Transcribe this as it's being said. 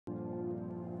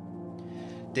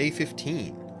Day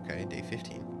 15. Okay, day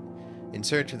 15. In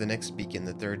search of the next beacon,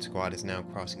 the third squad is now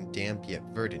crossing damp yet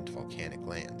verdant volcanic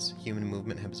lands. Human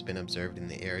movement has been observed in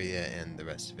the area, and the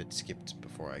rest of it skipped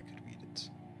before I could read it.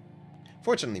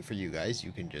 Fortunately for you guys,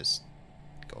 you can just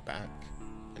go back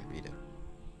and read it.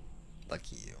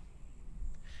 Lucky you.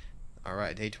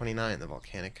 Alright, day 29, the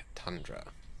volcanic tundra.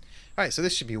 Alright, so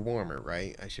this should be warmer,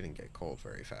 right? I shouldn't get cold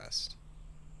very fast.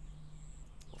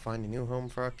 We'll find a new home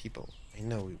for our people. I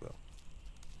know we will.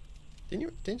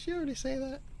 Didn't you already say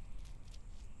that?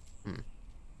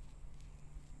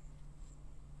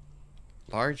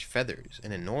 Large feathers.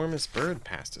 An enormous bird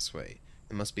passed this way.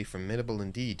 It must be formidable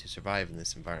indeed to survive in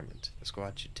this environment. The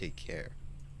squad should take care.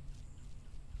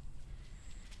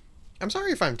 I'm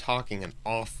sorry if I'm talking an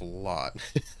awful lot.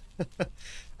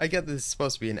 I get this is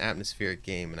supposed to be an atmospheric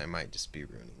game, and I might just be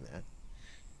ruining that.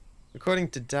 According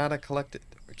to data collected...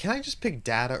 Can I just pick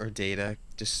data or data?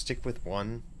 Just stick with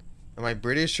one? Am I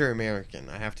British or American?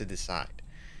 I have to decide.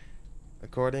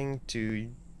 According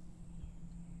to...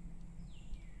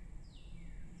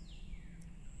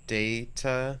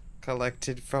 data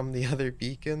collected from the other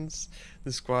beacons,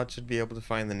 the squad should be able to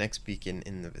find the next beacon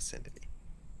in the vicinity.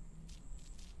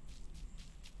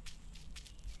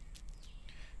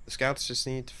 The scouts just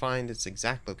need to find its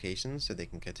exact location so they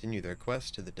can continue their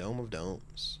quest to the Dome of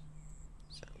Domes.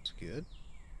 Sounds good.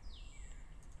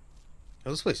 Oh,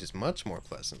 this place is much more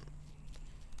pleasant.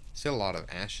 Still a lot of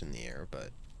ash in the air, but...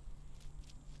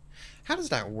 How does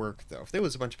that work, though? If there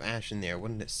was a bunch of ash in there,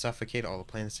 wouldn't it suffocate all the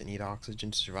planets that need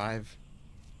oxygen to survive?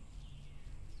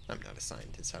 I'm not a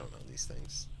scientist, I don't know these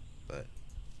things. But...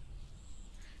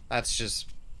 That's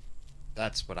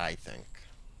what I think.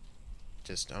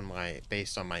 Just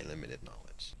based on my limited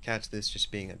knowledge. Catch this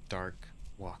just being a dark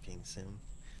walking sim.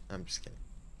 I'm just kidding.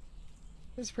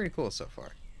 It's pretty cool so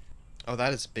far. Oh,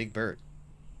 that is a big bird.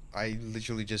 I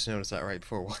literally just noticed that right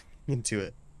before walking into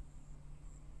it.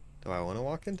 Do I want to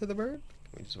walk into the bird?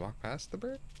 Can we just walk past the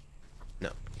bird?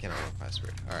 No, we cannot walk past the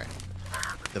bird. Alright.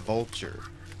 The vulture.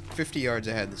 50 yards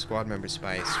ahead, the squad members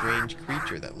spy a strange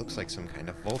creature that looks like some kind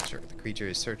of vulture. The creature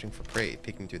is searching for prey,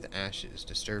 picking through the ashes,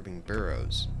 disturbing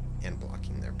burrows, and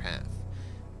blocking their path.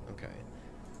 Okay.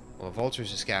 Well, a vulture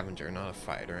is a scavenger, not a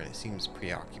fighter, and it seems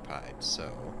preoccupied,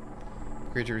 so...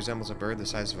 The creature resembles a bird the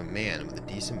size of a man with a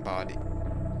decent body.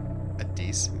 A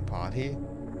decent body?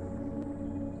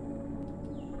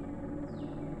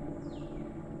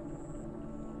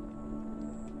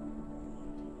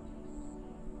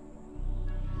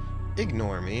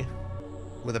 Ignore me.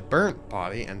 With a burnt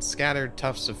body and scattered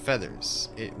tufts of feathers,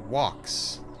 it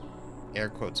walks, air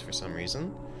quotes for some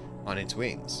reason, on its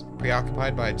wings.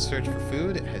 Preoccupied by its search for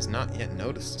food, it has not yet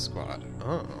noticed the squad.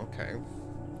 Oh, okay.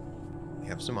 We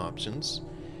have some options.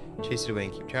 Chase it away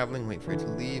and keep traveling, wait for it to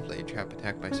leave, lay a trap,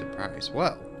 attack by surprise.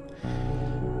 Well,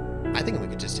 I think we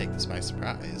could just take this by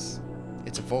surprise.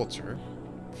 It's a vulture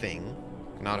thing,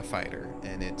 not a fighter,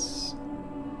 and it's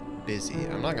busy.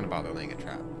 I'm not going to bother laying a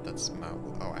trap. That's my...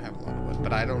 Oh, I have a lot of wood,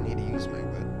 but I don't need to use my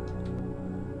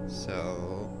wood.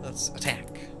 So, let's attack.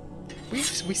 We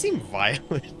seem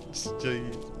violent.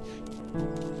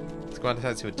 The squad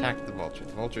decides to attack the vulture.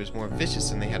 The vulture is more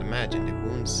vicious than they had imagined. It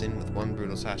wounds Sin with one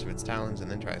brutal slash of its talons and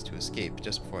then tries to escape.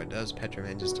 Just before it does, Petra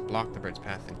manages to block the bird's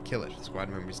path and kill it. The squad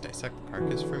members dissect the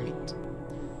carcass for meat.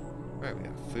 Alright, we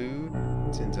got food.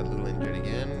 Sin's a little injured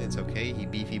again. It's okay, he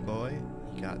beefy boy.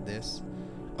 He got this.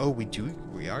 Oh, we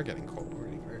are getting cold. We're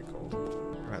getting very cold.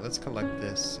 Alright, let's collect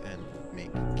this and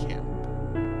make camp.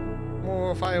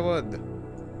 More firewood!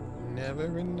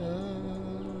 Never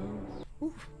enough.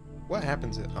 Oof. What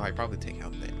happens if... Oh, I probably take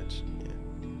health damage.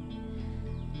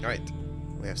 Yeah. Alright.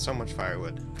 We have so much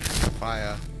firewood.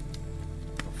 Fire.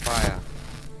 Fire.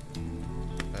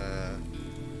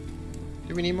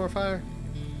 Do we need more fire?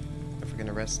 If we're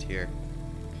gonna rest here.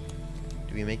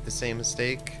 Do we make the same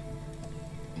mistake?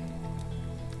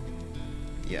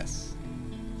 Yes.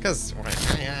 Because I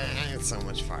have so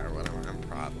much firewood, I'm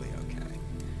probably okay.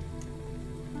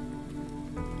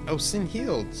 Oh, Sin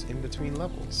healed in between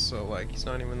levels, so like he's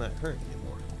not even that hurt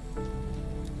anymore.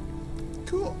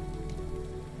 Cool.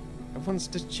 Everyone's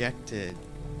dejected.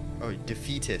 Oh,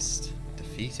 defeatist.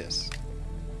 Defeatist.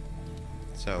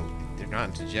 So they're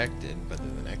not dejected, but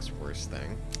they're the next worst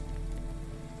thing.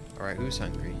 Alright, who's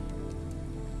hungry?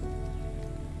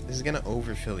 This is gonna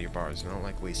overfill your bars. I don't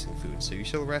like wasting food, so you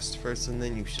shall rest first and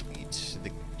then you shall eat.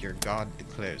 Your god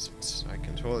declares it. I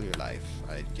control your life.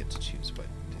 I get to choose what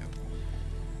to do.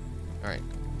 Alright,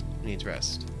 who needs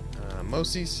rest?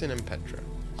 Mosi, Sin, and Petra.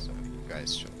 So you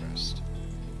guys shall rest.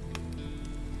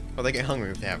 Well, they get hungry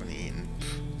if they haven't eaten.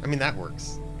 I mean, that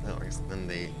works. That works. Then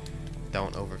they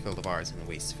don't overfill the bars and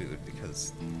waste food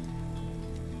because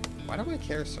Why do I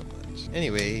care so much?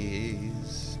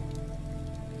 Anyways,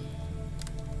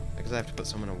 because I have to put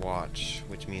someone to watch,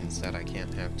 which means that I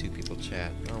can't have two people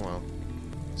chat. Oh well.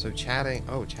 So chatting,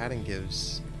 oh, chatting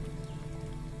gives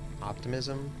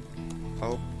optimism,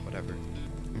 hope, whatever.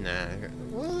 Nah,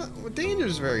 well,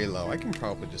 danger's very low. I can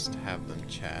probably just have them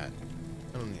chat.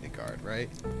 I don't need a guard, right?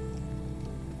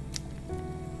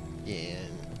 Yeah,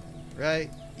 right?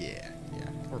 Yeah,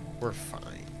 we're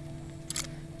fine.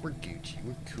 We're Gucci,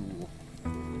 we're cool.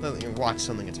 Watch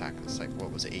something attack us, like,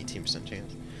 what was it, 18%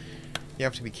 chance? You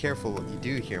have to be careful what you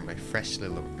do here, my fresh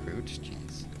little recruit.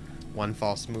 Jeez. One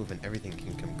false move and everything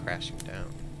can come crashing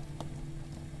down.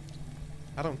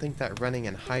 I don't think that running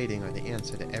and hiding are the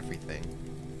answer to everything.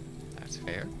 That's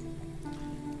fair.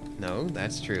 No,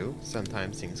 that's true.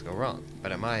 Sometimes things go wrong.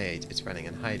 But at my age, it's running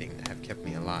and hiding that have kept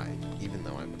me alive, even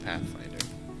though I'm a Pathfinder.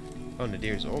 Oh,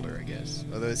 Nadir's older, I guess.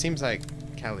 Although it seems like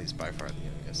Callie's by far the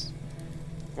youngest.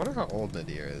 I wonder how old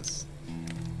Nadir is.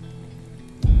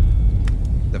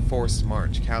 The forced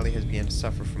march. Callie has begun to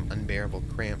suffer from unbearable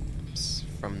cramps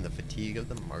from the fatigue of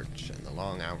the march and the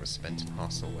long hours spent in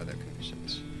hostile weather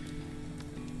conditions.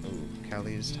 Ooh,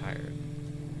 Callie is tired.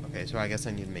 Okay, so I guess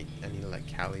I need to let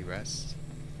Callie rest.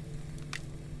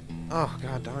 Oh,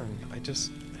 god darn.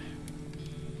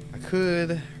 I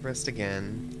could rest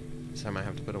again. This time I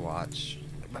have to put a watch.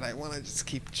 But I want to just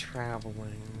keep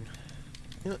traveling.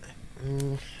 You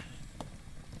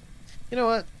know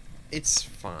what? It's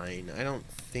fine. I don't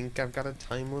think I've got a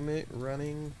time limit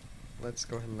running. Let's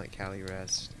go ahead and let Callie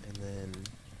rest. And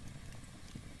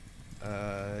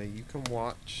then you can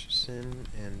watch Sin,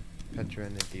 and Petra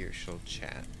and Nadir she'll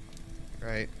chat.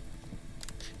 Right?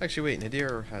 Actually, wait,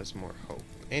 Nadir has more hope.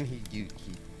 And he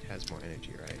has more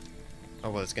energy, right? Oh,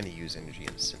 well, it's going to use energy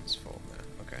in Sin's full now.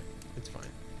 Okay, it's fine.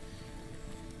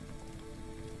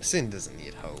 Sin doesn't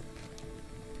need hope.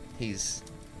 He's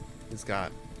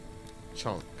got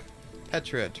chunk.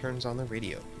 Petra turns on the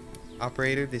radio.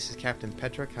 Operator, this is Captain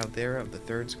Petra Caldera of the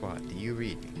 3rd Squad. Do you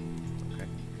read me? Okay.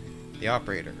 The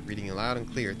operator, reading you loud and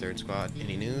clear, 3rd Squad.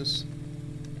 Any news?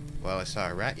 Well, I saw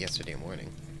a rat yesterday morning.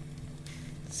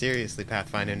 Seriously,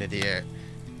 Pathfinder Nadir.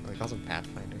 Oh, he calls him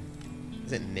Pathfinder.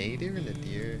 Is it Nadir or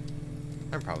Nadir?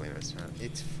 I'm probably messing around.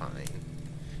 It's fine.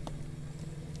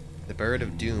 The bird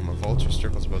of doom, a vulture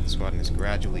circles above the squad and is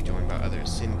gradually joined by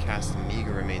others. Sin casts the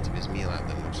meager remains of his meal at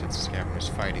them, which sets the scavengers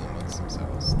fighting amongst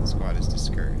themselves. The squad is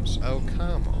discouraged. Oh,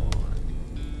 come on.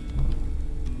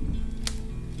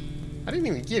 I didn't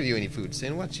even give you any food,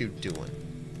 Sin. What you doing?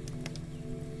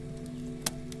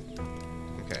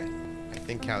 Okay. I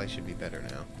think Callie should be better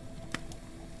now.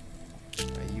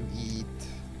 You eat.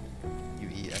 You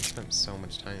eat. I spent so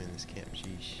much time in this camp.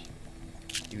 Sheesh.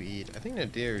 You eat. I think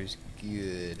Nadir is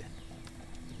good.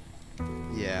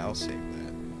 Yeah, I'll save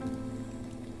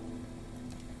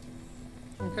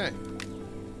that. Okay.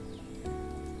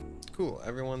 Cool.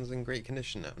 Everyone's in great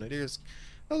condition now. Nadir's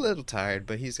a little tired,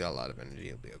 but he's got a lot of energy.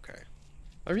 He'll be okay.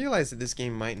 I realize that this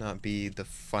game might not be the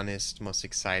funnest, most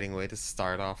exciting way to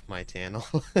start off my channel.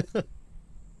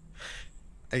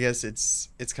 I guess it's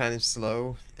kind of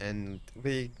slow, and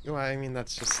well, I mean,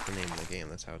 that's just the name of the game.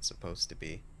 That's how it's supposed to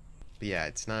be. But yeah,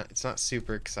 it's not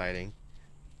super exciting.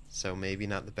 So maybe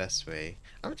not the best way.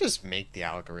 I'll just make the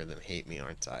algorithm hate me,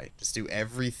 aren't I? Just do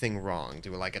everything wrong.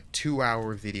 Do like a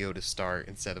 2-hour video to start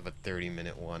instead of a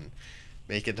 30-minute one.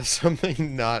 Make it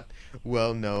something not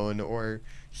well known or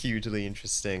hugely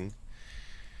interesting.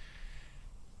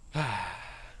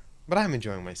 But I'm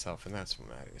enjoying myself, and that's what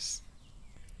matters.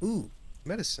 Ooh,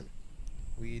 medicine.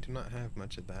 We do not have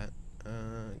much of that.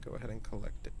 Go ahead and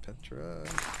collect it, Petra.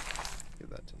 Give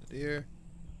that to Nadir.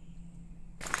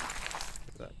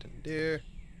 That to Nadir,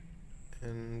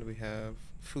 and we have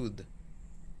food.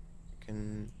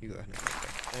 Can you go ahead and get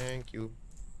that? Thank you.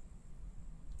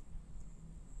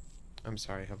 I'm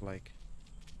sorry, I have like.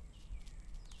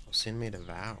 Oh, Sin made a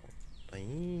vow. Where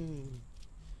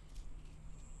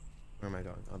am I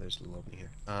going? Oh, there's a little opening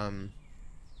here. I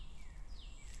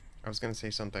was gonna say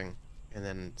something, and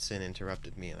then Sin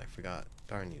interrupted me, and I forgot.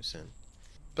 Darn you, Sin.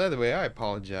 By the way, I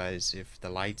apologize if the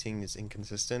lighting is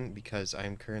inconsistent because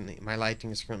my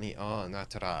lighting is currently au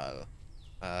natural.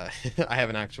 I have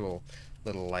an actual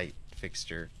little light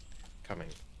fixture coming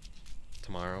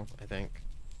tomorrow, I think,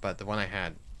 but the one I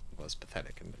had was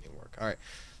pathetic and didn't work. Alright,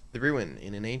 the ruin.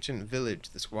 In an ancient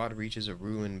village, the squad reaches a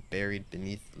ruin buried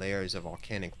beneath layers of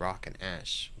volcanic rock and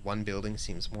ash. One building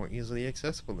seems more easily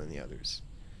accessible than the others.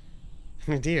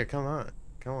 Dear, come on.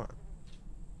 Come on.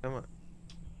 Come on.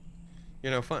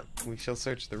 You're no fun. We shall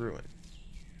search the ruin.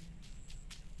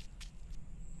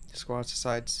 The squad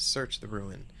decides to search the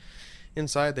ruin.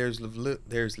 Inside, there's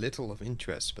little of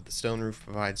interest, but the stone roof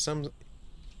provides some...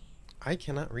 I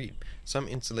cannot read. Some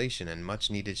insulation and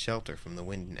much-needed shelter from the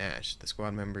wind and ash. The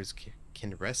squad members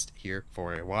can rest here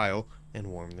for a while and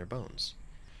warm their bones.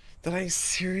 Did I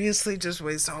seriously just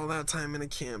waste all that time in a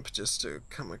camp just to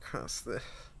come across the...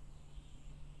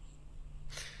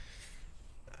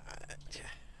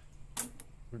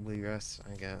 Woodley rest,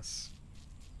 I guess.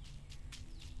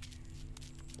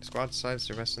 The squad decides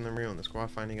to rest in their room. The squad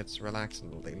finally gets to relax a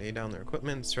little. They lay down their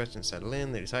equipment, stretch and settle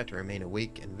in. They decide to remain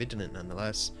awake and vigilant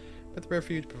nonetheless, but the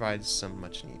refuge provides some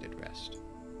much needed rest.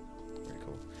 Very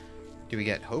cool. Do we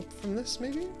get hope from this,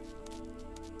 maybe?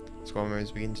 Squad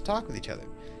members begin to talk with each other.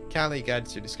 Callie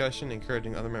guides their discussion,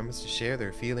 encouraging other members to share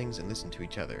their feelings and listen to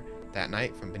each other. That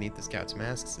night, from beneath the scouts'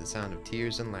 masks, the sound of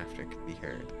tears and laughter could be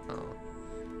heard. Oh,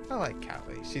 I like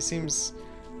Callie. She seems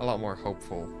a lot more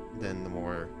hopeful than the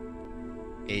more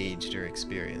aged or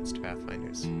experienced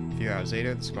Pathfinders. A few hours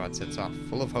later, the squad sets off,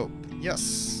 full of hope.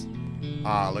 Yes!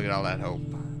 Ah, look at all that hope.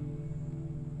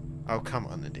 Oh, come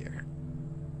on, Nadir.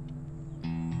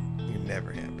 You're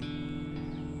never happy.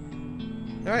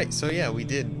 Alright, so yeah, we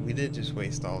did just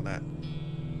waste all that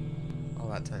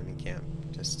time in camp.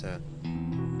 Just to...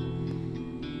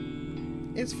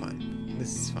 It's fine.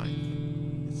 This is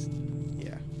fine.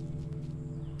 Yeah.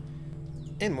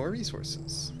 And more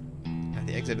resources. At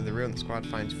the exit of the room, the squad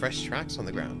finds fresh tracks on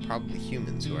the ground, probably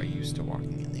humans who are used to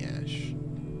walking in the ash.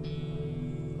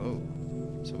 Oh,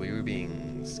 so we were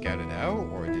being scouted out,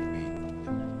 or did we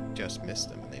just miss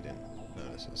them and they didn't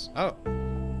notice us? Oh,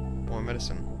 more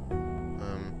medicine.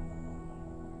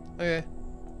 Okay.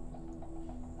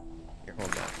 Here,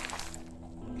 hold that.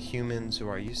 Humans who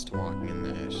are used to walking in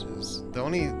the ashes. The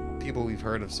only people we've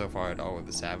heard of so far at all are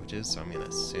the savages, so I'm gonna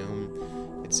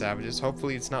assume it's savages.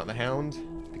 Hopefully it's not the Hound,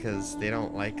 because they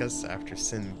don't like us after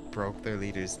Sin broke their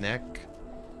leader's neck.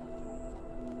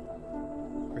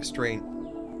 Restraint.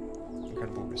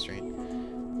 Incredible restraint.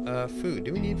 Food.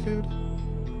 Do we need food?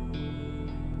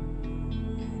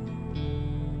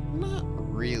 Not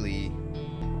really.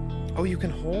 Oh, you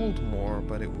can hold more,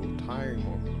 but it will tire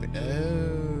more.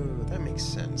 Oh, that makes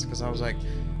sense. Because I was like,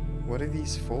 what are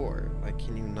these for? Like,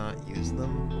 can you not use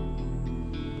them?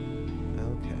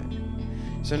 Okay.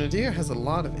 So Nadir has a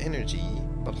lot of energy,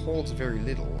 but holds very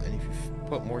little, and if you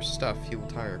put more stuff, he will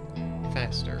tire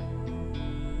faster.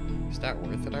 Is that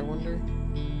worth it, I wonder?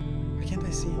 Why can't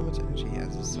I see how much energy he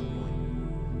has? It's so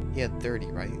annoying. He had 30,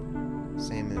 right?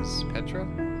 Same as Petra?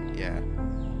 Yeah.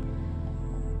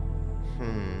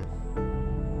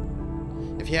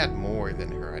 If he had more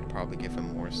than her, I'd probably give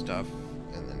him more stuff,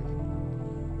 and then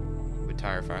he would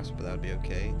tire faster, but that would be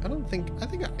okay. I think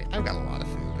I've got a lot of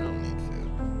food. I don't need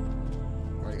food.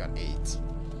 I already got 8.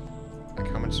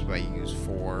 Like, how much do I use?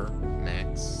 4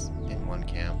 max in one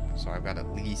camp. So I've got at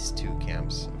least 2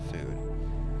 camps of food.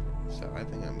 So I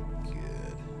think I'm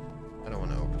good. I don't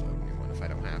want to overload anyone if I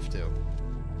don't have to.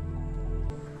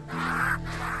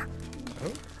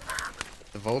 Oh.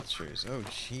 The vultures. Oh,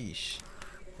 sheesh.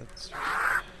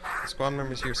 The squad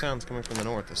members hear sounds coming from the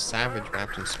north. A savage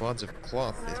wrapped in swaths of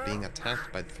cloth is being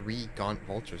attacked by 3 gaunt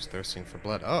vultures thirsting for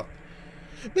blood. Oh.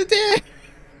 The dead!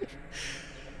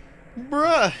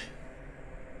 Bruh!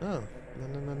 Oh.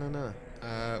 No.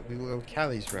 We will go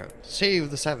Callie's route.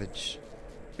 Save the savage.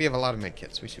 We have a lot of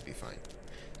medkits. We should be fine.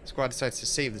 The squad decides to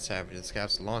save the savage. The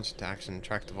scouts launch into action and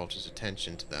attract the vultures'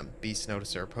 attention to them. Beasts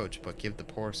notice their approach, but give the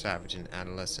poor savage and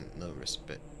adolescent no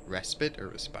respite. Respite or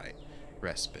respite?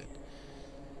 Respite.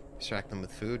 Distract them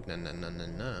with food. No.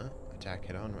 Attack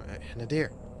head on.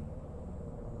 Nadir.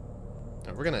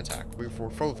 No, we're gonna attack. We're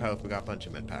full of health. We got a bunch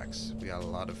of med packs. We got a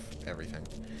lot of everything.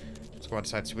 The squad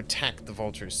decides to attack the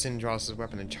vultures. Sin draws his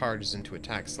weapon and charges into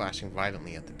attack, slashing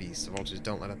violently at the beasts. The vultures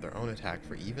don't let up their own attack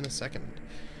for even a second.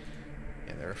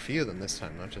 Yeah, there are a few of them this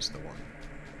time, not just the one.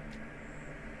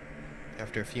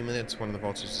 After a few minutes, one of the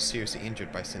vultures is seriously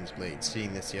injured by Sin's blade.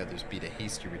 Seeing this, the others beat a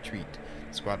hasty retreat.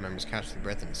 The squad members catch their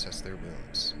breath and assess their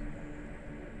wounds.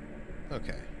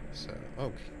 Okay, so...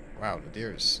 Oh, wow,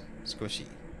 Nadir's squishy.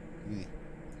 Ugh.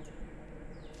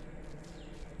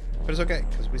 But it's okay,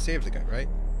 because we saved the guy, right?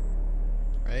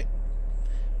 Right?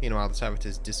 Meanwhile, the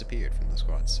savages disappeared from the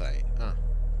squad's sight. Huh.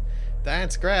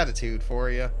 That's gratitude for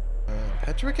you.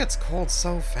 Petra gets cold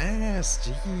so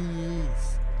fast.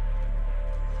 Jeez.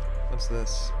 What's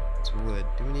this? It's wood.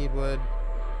 Do we need wood?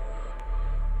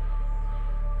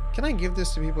 Can I give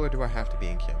this to people, or do I have to be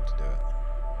in camp to do it?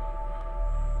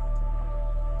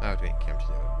 I have to be in camp to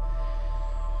do it.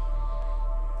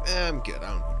 I'm good.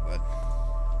 I don't need wood.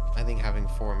 I think having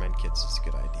 4 medkits is a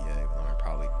good idea, even though I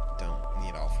probably don't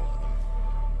need all 4 of them.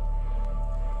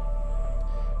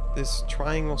 This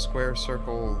triangle, square,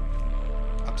 circle,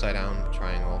 upside down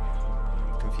triangle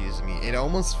confuses me. It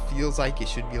almost feels like it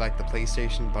should be like the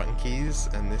PlayStation button keys,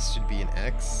 and this should be an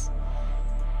X.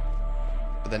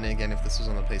 But then again, if this was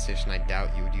on the PlayStation, I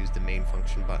doubt you would use the main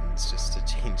function buttons just to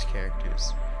change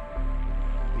characters.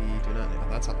 We do not know.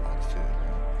 That's a lot of food.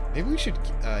 Maybe we should,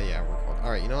 yeah, we're cold.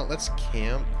 Alright, you know what? Let's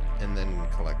camp and then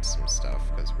collect some stuff,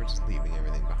 because we're just leaving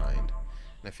everything behind.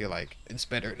 And I feel like it's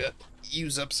better to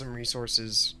use up some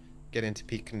resources, get into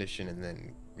peak condition, and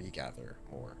then regather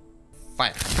more.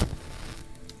 Fire!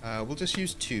 We'll just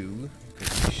use 2,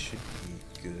 because we should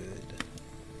be good.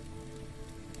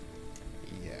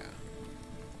 Yeah.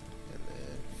 And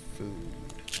then food.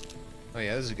 Oh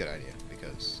yeah, this is a good idea,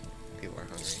 because people are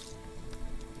hungry.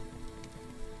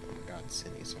 Oh my god,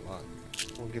 Sin eats a lot.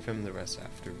 We'll give him the rest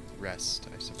after rest,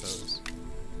 I suppose.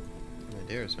 And the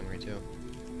deer is hungry too.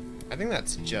 I think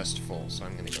that's just full, so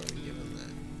I'm gonna go ahead and give him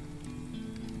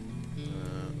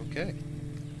that. Okay.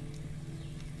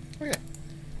 Okay.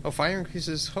 Oh, fire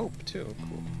increases hope too.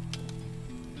 Cool.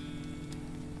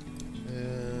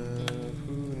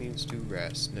 Who needs to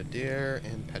rest? Nadir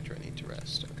and Petra need to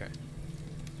rest. Okay.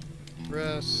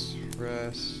 Rest.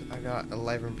 I got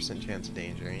 11% chance of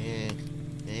danger.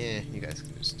 You guys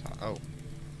can just talk. Oh,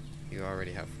 you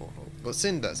already have full hope. Well,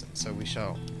 Sin doesn't, so we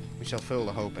shall fill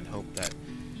the hope and hope that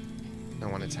no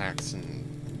one attacks and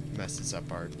messes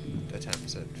up our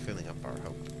attempts at filling up our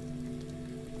hope.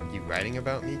 You writing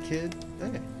about me, kid?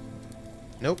 Hey.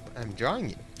 Nope, I'm drawing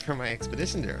you from my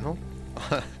expedition journal.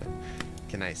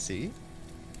 Can I see?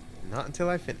 Not until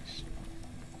I finish.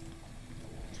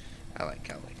 I like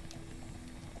Kelly.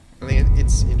 I mean,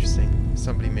 it's interesting.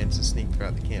 Somebody managed to sneak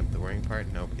throughout the camp. The worrying part,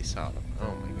 nobody saw them.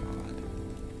 Oh my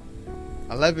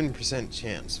god. 11%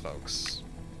 chance, folks.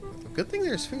 Good thing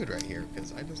there's food right here,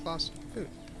 because I just lost food.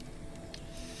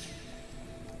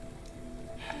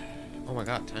 Oh my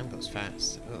god, time goes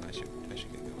fast. Oh, I should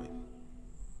get going.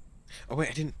 Oh wait,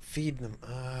 I didn't feed them.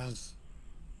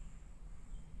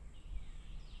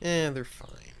 Yeah, they're fine.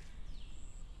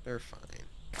 They're fine.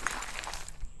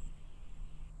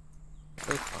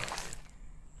 They're fine.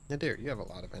 Nadir, you have a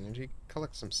lot of energy.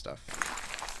 Collect some stuff.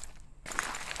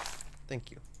 Thank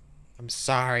you. I'm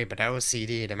sorry, but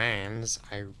OCD demands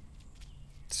I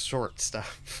sort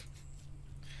stuff.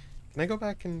 Can I go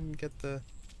back and get the...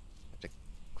 I have to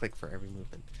click for every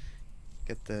movement.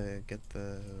 Get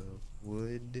the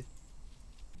wood.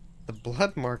 The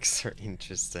blood marks are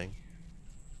interesting.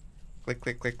 Click,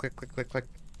 click, click, click, click, click, click.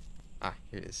 Ah,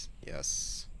 here it is.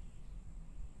 Yes.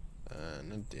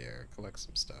 Nadir, collect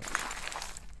some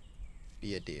stuff.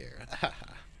 Be a deer.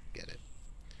 Haha. Get it.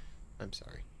 I'm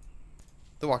sorry.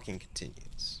 The walking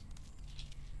continues.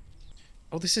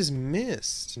 Oh, this is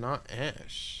mist, not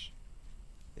ash.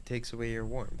 It takes away your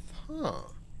warmth. Huh.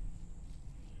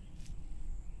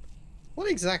 What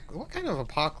kind of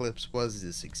apocalypse was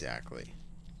this exactly?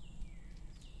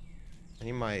 I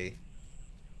need my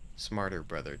smarter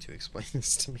brother to explain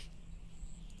this to me.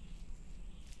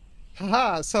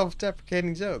 Haha,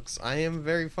 self-deprecating jokes. I am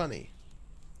very funny.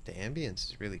 The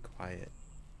ambience is really quiet.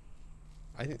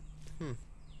 I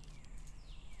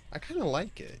kind of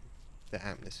like it. The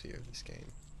atmosphere of this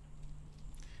game.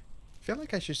 I feel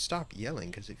like I should stop yelling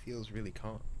because it feels really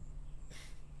calm.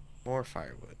 More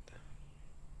firewood.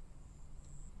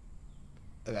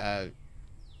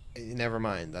 Never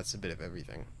mind. That's a bit of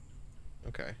everything.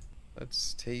 Okay.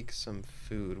 Let's take some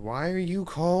food. Why are you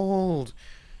cold?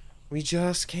 We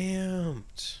just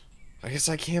camped. I guess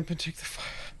I camp and take the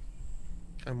fire.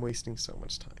 I'm wasting so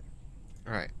much time.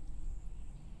 Alright.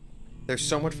 There's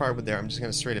so much firewood there, I'm just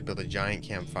going to straight up build a giant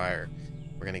campfire.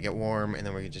 We're going to get warm, and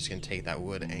then we're just going to take that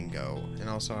wood and go. And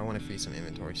also, I want to free some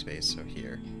inventory space, so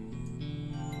here.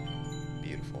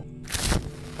 Beautiful.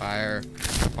 Fire,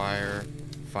 fire,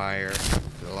 fire.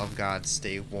 For the love of God,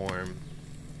 stay warm.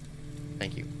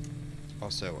 Thank you.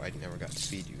 Also, I never got to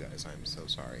feed you guys. I'm so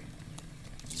sorry.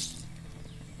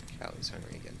 Callie's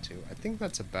hungry again, too. I think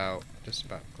that's just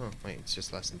about... Oh, wait, it's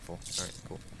just less than full. Alright,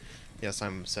 cool. Yes,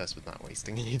 I'm obsessed with not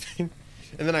wasting anything.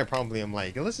 And then I probably am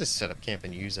like, let's just set up camp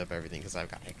and use up everything because I've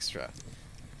got extra.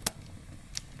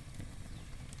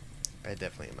 I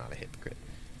definitely am not a hypocrite.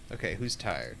 Okay, who's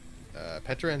tired?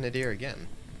 Petra and Nadir again.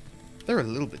 They're a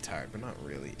little bit tired, but not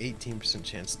really. 18%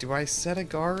 chance. Do I set a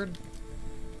guard?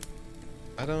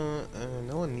 I don't...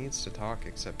 no one needs to talk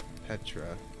except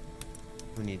Petra,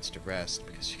 who needs to rest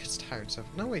because she gets tired stuff.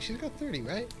 No, wait, she's got 30,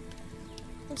 right?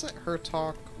 Let's let her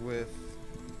talk with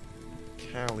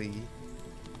Callie,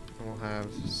 and we'll have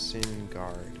Sin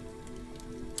guard.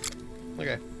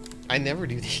 Okay. I never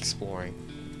do the exploring.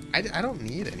 I don't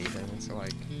need anything, so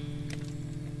like...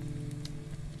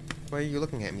 Why are you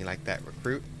looking at me like that,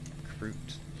 recruit? Recruit.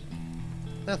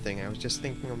 Nothing, I was just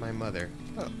thinking of my mother.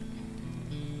 Oh.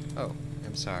 Oh,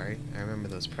 I'm sorry. I remember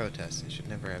those protests. It should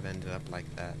never have ended up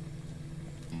like that.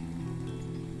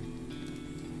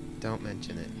 Don't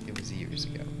mention it. It was years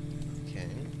ago. Okay.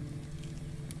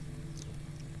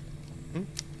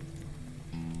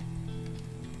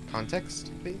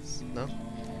 Context, please? No?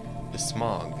 The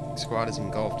smog. The squad is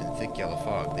engulfed in thick yellow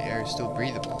fog. The air is still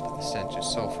breathable, but the stench of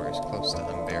sulfur is close to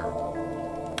unbearable.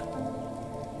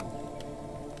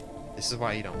 This is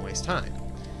why you don't waste time.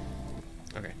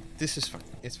 Okay, this is fine.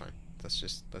 It's fine.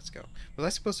 Let's go. Was I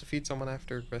supposed to feed someone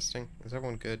after resting? Is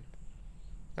everyone good?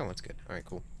 Everyone's good. Alright,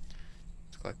 cool.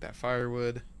 Let's collect that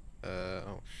firewood.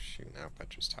 Oh shoot, now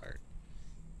Petra's tired.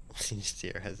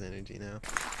 Sierra has energy now.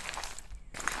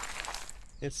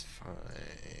 It's fine.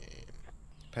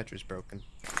 Petra's broken.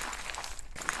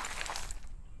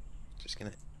 Just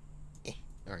gonna...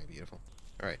 Alright, beautiful.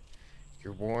 Alright.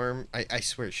 You're warm. I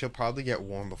swear, she'll probably get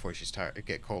warm before she's tired.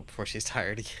 Get cold before she's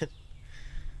tired again.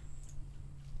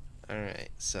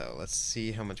 Alright, so let's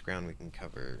see how much ground we can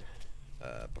cover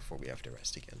before we have to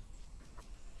rest again.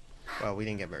 Well, we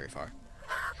didn't get very far.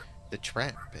 The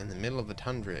trap. In the middle of the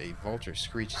tundra, a vulture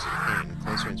screeches in pain.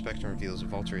 Closer inspection reveals a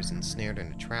vulture is ensnared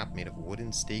in a trap made of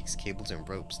wooden stakes, cables, and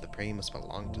ropes. The prey must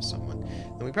belong to someone.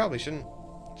 Then we probably shouldn't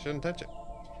touch it.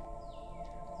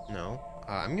 No.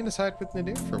 I'm gonna side with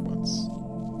Nadir for once.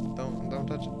 Don't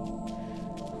touch it.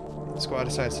 The squad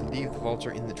decides to leave the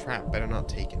vulture in the trap. Better not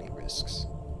take any risks.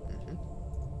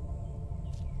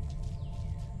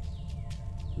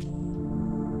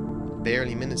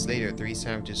 Barely minutes later, three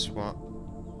savages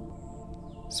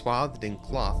swathed in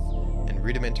cloth and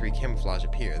rudimentary camouflage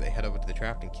appear. They head over to the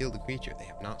trap and kill the creature. They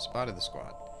have not spotted the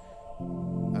squad.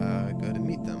 Go to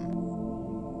meet them.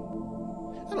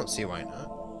 I don't see why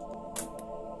not.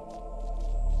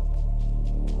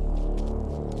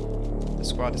 The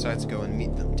squad decides to go and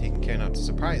meet them, taking care not to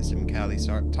surprise them. Callie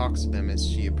talks to them as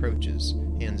she approaches,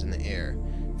 hands in the air,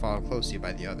 followed closely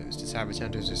by the others. The savage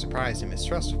hunters are surprised and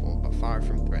mistrustful, but far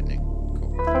from threatening.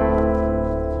 Cool.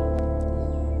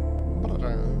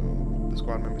 The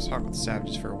squad members talk with the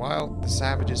savages for a while. The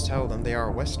savages tell them they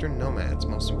are Western nomads.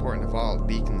 Most important of all, the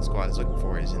beacon the squad is looking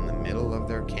for is in the middle of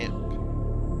their camp.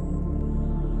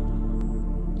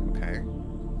 Okay.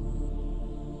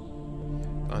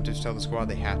 The hunters tell the squad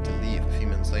they have to leave. A few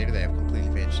minutes later, they have completely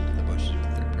vanished into the bushes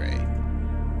with their prey.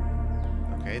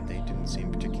 Okay, they didn't seem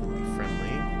particularly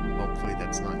friendly. Hopefully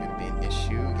that's not going to be an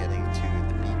issue, getting to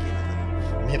the beacon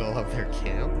in the middle of their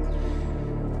camp.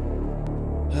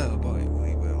 Oh boy,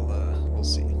 we'll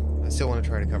see. I still want to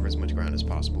try to cover as much ground as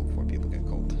possible before people get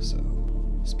cold, so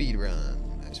speed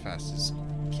run as fast as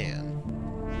can.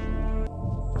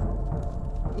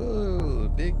 Whoa,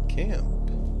 big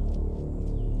camp.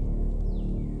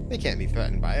 They can't be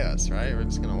threatened by us, right? We're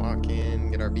just gonna walk in,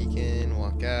 get our beacon,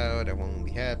 walk out, everyone will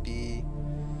be happy.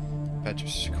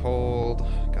 Petra's cold.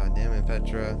 God damn it,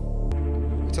 Petra.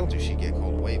 I told you she'd get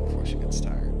cold way before she gets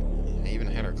tired. I even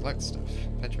had her collect stuff.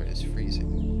 Petra is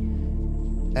freezing.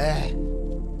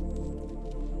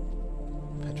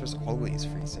 Petra's always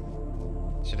freezing.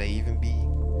 Should I even be...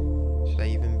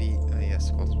 oh yes,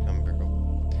 cold's become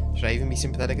burgle. Should I even be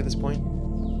sympathetic at this point?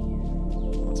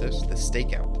 What's this? The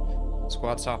stakeout. The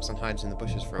squad stops and hides in the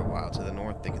bushes for a while. To the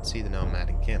north, they can see the nomad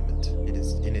encampment. It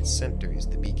is in its center is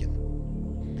the beacon.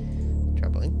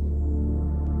 Troubling.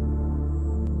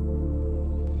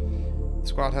 The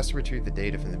squad has to retrieve the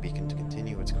data from the beacon to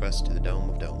continue its quest to the Dome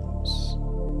of Domes.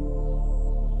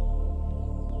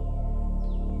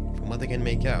 From what they can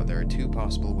make out, there are two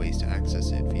possible ways to access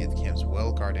it, via the camp's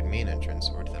well-guarded main entrance,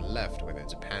 or to the left, where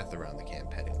there's a path around the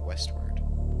camp heading westward.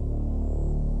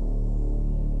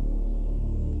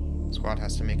 The squad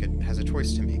has a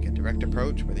choice to make: a direct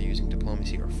approach, whether using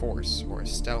diplomacy or force, or a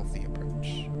stealthy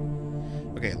approach.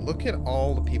 Okay, look at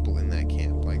all the people in that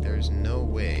camp. Like, there's no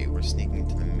way we're sneaking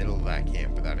into the middle of that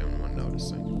camp without anyone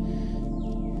noticing.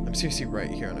 I'm seriously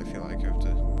right here, and I feel like I have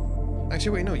to...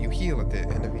 Actually, wait, no, you heal at the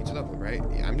end of each level, right?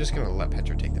 Yeah, I'm just gonna let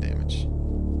Petra take the damage.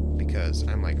 Because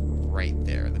I'm, like, right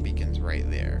there. The beacon's right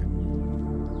there.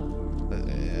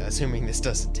 Assuming this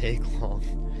doesn't take long.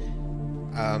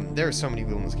 There are so many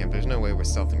people in this camp. There's no way we're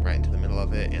stealthing right into the middle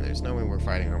of it, and there's no way we're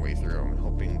fighting our way through. I'm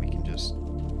hoping we can just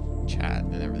chat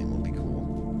and everything will be cool.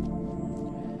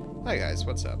 Hi guys,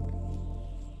 what's up?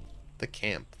 The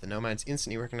camp. The nomads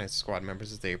instantly recognize the squad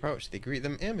members as they approach. They greet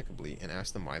them amicably and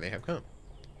ask them why they have come.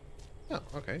 Oh,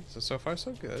 okay. So far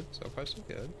so good. So far so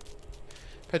good.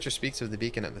 Petra speaks of the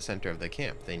beacon at the center of the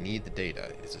camp. They need the data.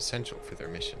 It is essential for their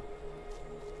mission.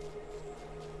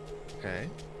 Okay.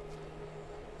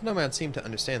 The nomads seem to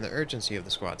understand the urgency of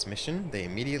the squad's mission. They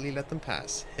immediately let them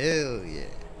pass. Hell yeah.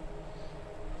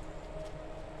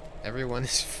 Everyone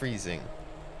is freezing.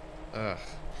 Ugh.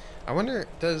 I wonder,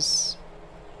 does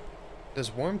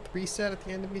warmth reset at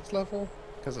the end of each level?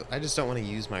 Because I just don't want to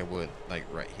use my wood, like,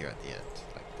 right here at the end.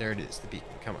 Like, there it is, the beacon.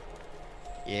 Come on.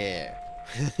 Yeah.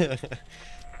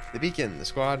 The beacon. The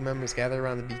squad members gather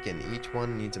around the beacon. Each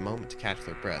one needs a moment to catch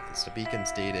their breath. As the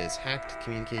beacon's data is hacked,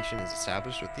 communication is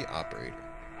established with the operator.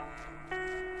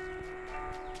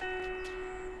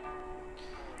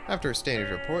 After a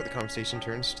standard report, the conversation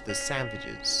turns to the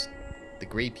savages, the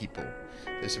Grey people,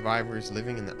 the survivors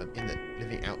living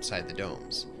living outside the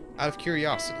domes. Out of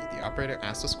curiosity, the operator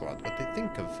asks the squad what they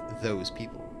think of those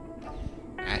people.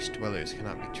 Ash dwellers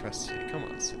cannot be trusted. Come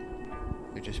on, Sim.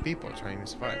 They're just people trying to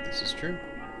survive. This is true.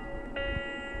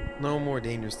 No more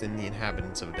dangerous than the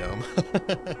inhabitants of a dome.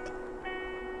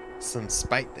 Some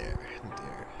spite there.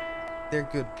 They're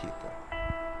good people.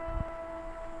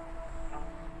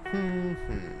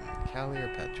 Callie or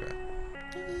Petra?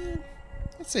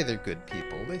 I'd say they're good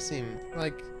people. They seem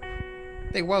like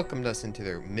they welcomed us into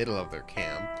their middle of their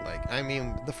camp. Like, I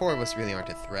mean, the four of us really aren't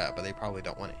a threat, but they probably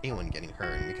don't want anyone getting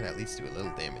hurt, and we could at least do a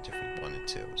little damage if we wanted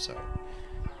to. So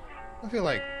I feel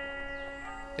like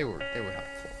they were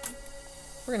helpful.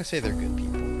 We're gonna say they're good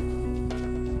people.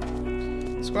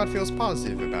 The squad feels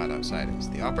positive about outsiders.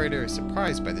 The operator is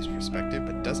surprised by this perspective,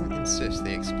 but doesn't insist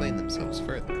they explain themselves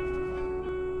further.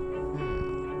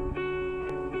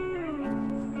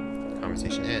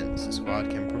 Conversation ends. The squad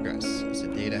can progress. As the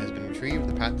data has been retrieved,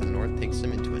 the path to the north takes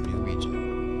them into a new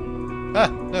region. Ah,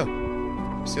 no!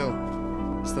 I'm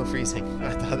still freezing.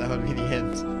 I thought that would be the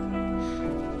end.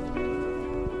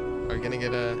 Are we gonna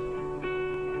get a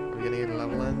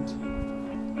level end?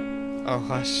 Oh,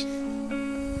 hush.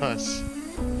 Hush.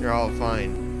 You're all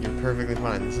fine. You're perfectly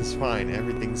fine. This is fine.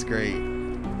 Everything's great.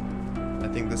 I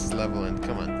think this is level end.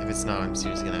 Come on. If it's not, I'm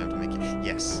seriously gonna have to make it.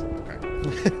 Yes.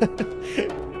 Okay.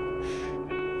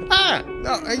 Ah!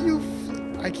 No, are you...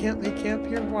 I can't make camp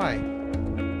here? Why?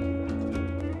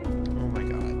 Oh my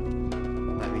god.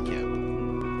 Let me camp.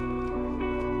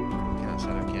 Can I set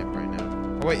up camp right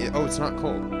now? Oh wait, oh, it's not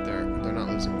cold. They're not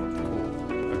losing warmth.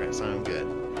 Cool. Okay, so I'm good.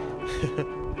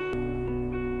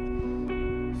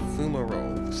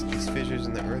 Fumaroles. These fissures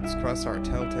in the Earth's crust are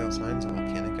telltale signs of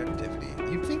volcanic activity.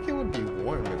 You'd think it would be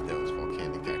warm if there was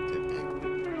volcanic activity.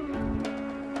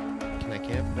 Can I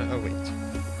camp? No, oh wait.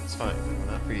 It's fine.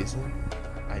 We're not freezing.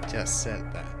 I just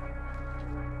said that.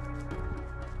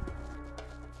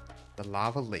 The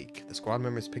lava lake. The squad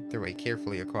members pick their way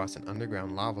carefully across an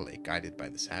underground lava lake guided by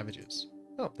the savages.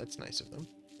 Oh, that's nice of them.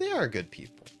 They are good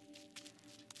people.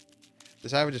 The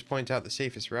savages point out the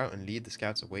safest route and lead the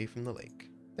scouts away from the lake.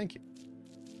 Thank you.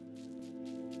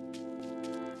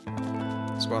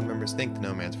 The squad members thank the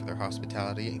nomads for their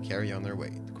hospitality and carry on their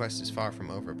way. The quest is far from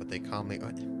over, but they calmly...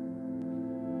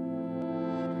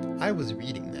 I was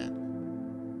reading that.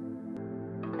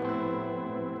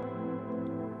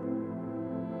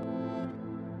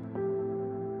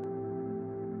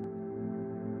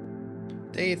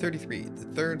 Day 33. The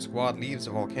third squad leaves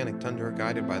the volcanic tundra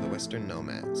guided by the western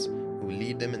nomads, who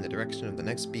lead them in the direction of the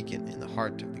next beacon in the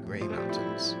heart of the Grey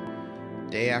Mountains.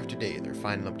 Day after day, their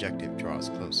final objective draws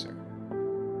closer.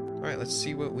 Alright, let's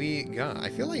see what we got. I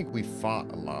feel like we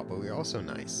fought a lot, but we were also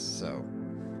nice, so...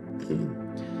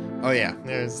 Oh yeah,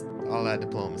 there's all that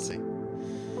diplomacy.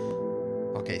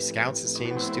 Okay, scouts has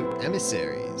changed to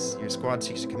emissaries. Your squad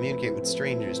seeks to communicate with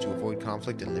strangers to avoid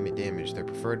conflict and limit damage. Their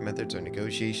preferred methods are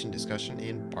negotiation, discussion,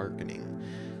 and bargaining.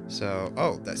 So,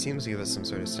 oh, that seems to give us some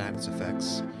sort of status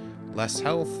effects. Less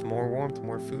health, more warmth,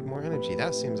 more food, more energy.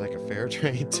 That seems like a fair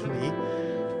trade to me.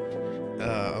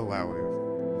 Oh wow,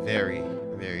 we're very,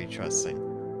 very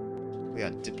trusting. We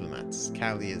got diplomats.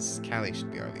 Callie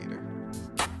should be our leader.